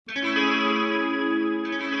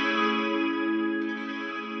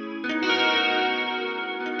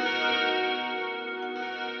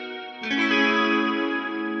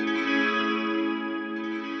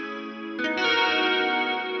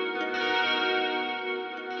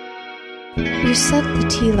You set the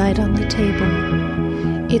tea light on the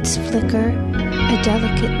table. Its flicker, a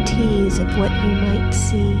delicate tease of what you might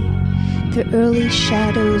see. The early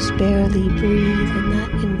shadows barely breathe in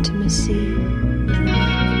that intimacy.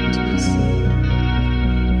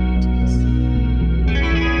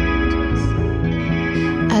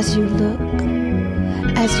 As you look,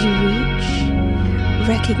 as you reach,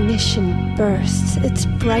 recognition bursts, its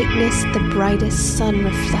brightness the brightest sun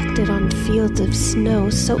reflected on fields of snow.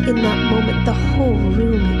 So in that moment the whole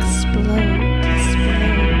room explodes.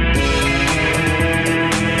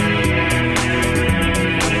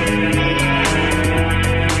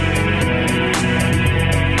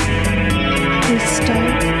 We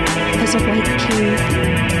start as a white cube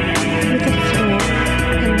with a floor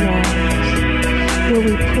and walls, where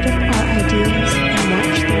we put up our ideas and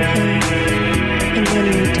watch them hang, and then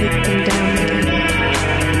we take them down again,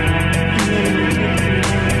 and then we take them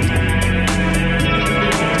down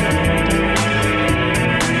again.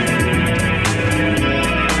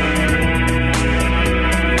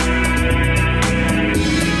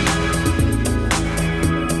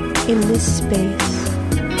 In this space,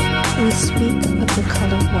 we speak of the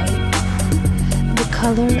color white, the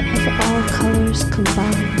color of all colors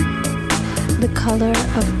combined, the color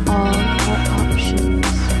of all our options,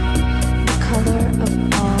 the color of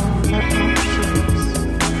all our options,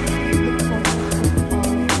 the color of all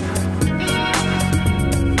our options,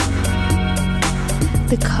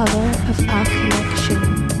 the color of our connection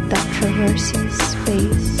that traverses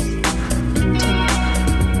space and time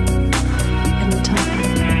and time.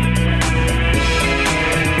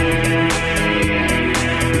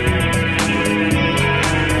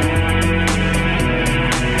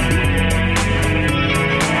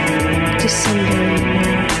 December and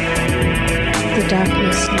more, the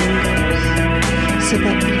darkness lingers, so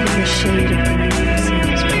that even the shade of the moon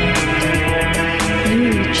seems bright. You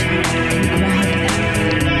reach out and grab that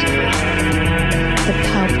light, the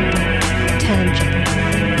palpable, tangible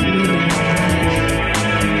meaning of life,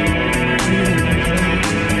 meaning of life.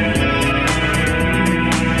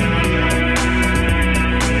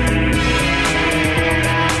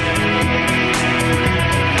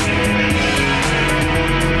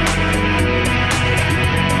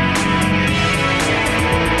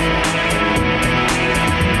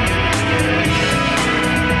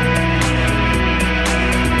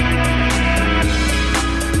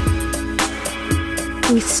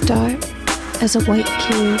 We start as a white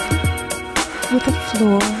cube with a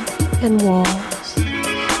floor and walls,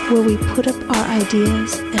 where we put up our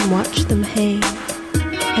ideas and watch them hang,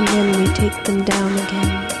 and then we take them down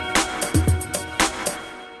again.